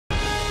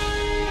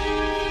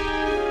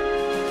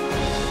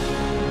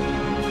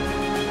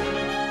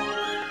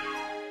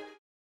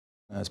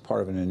as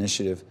part of an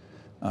initiative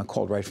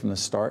called Right from the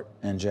Start,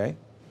 NJ.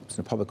 It's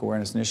a public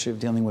awareness initiative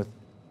dealing with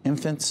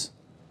infants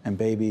and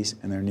babies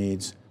and their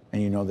needs,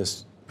 and you know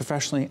this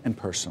professionally and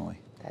personally.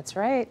 That's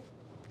right.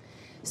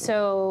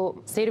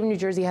 So, state of New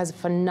Jersey has a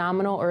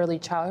phenomenal early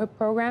childhood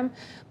program,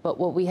 but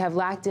what we have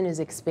lacked in is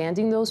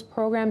expanding those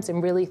programs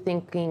and really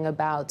thinking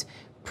about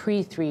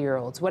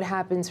pre-3-year-olds. What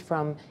happens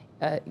from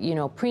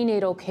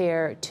prenatal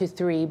care to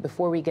 3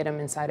 before we get them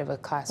inside of a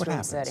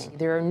classroom setting.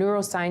 There are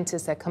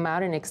neuroscientists that come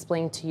out and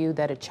explain to you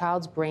that a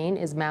child's brain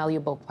is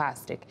malleable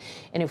plastic.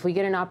 And if we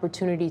get an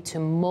opportunity to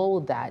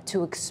mold that,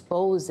 to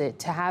expose it,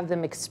 to have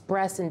them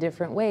express in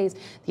different ways,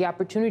 the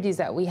opportunities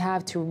that we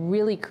have to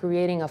really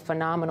creating a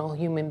phenomenal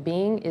human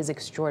being is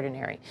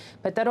extraordinary.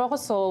 But that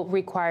also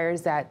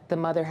requires that the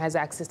mother has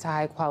access to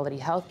high quality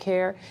health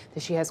care,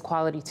 that she has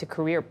quality to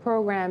career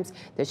programs,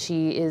 that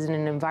she is in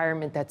an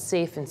environment that's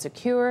safe and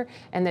secure,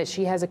 and that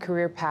she has a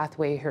career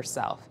pathway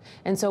herself.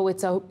 And so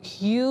it's a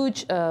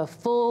huge,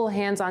 full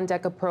hands-on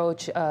deck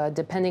approach,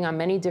 depending on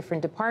many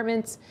different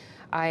departments.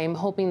 I'm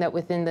hoping that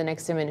within the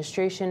next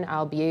administration,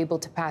 I'll be able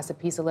to pass a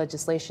piece of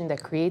legislation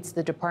that creates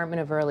the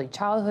Department of Early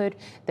Childhood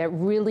that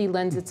really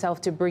lends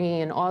itself to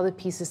bringing in all the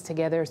pieces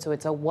together, so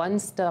it's a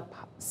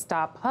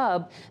one-stop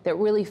hub that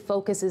really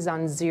focuses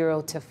on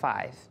 0 to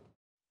 5.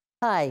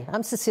 Hi,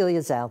 I'm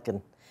Cecilia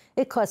Zalkin.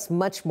 It costs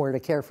much more to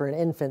care for an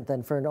infant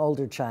than for an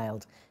older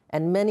child,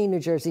 and many New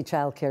Jersey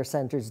child care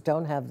centers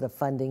don't have the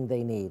funding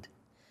they need.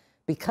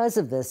 Because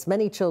of this,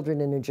 many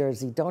children in New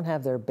Jersey don't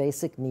have their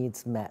basic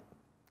needs met.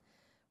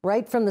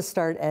 Right from the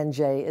Start,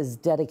 NJ is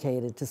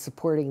dedicated to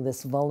supporting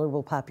this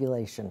vulnerable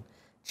population,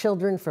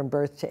 children from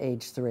birth to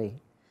age 3.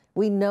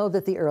 We know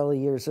that the early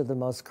years are the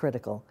most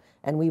critical,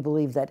 and we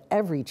believe that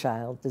every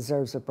child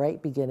deserves a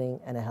bright beginning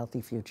and a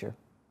healthy future.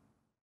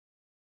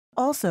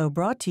 Also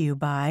brought to you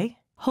by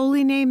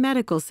Holy Name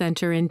Medical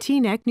Center in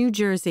Teaneck, New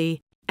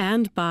Jersey,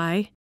 and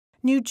by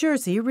New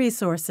Jersey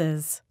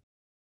Resources.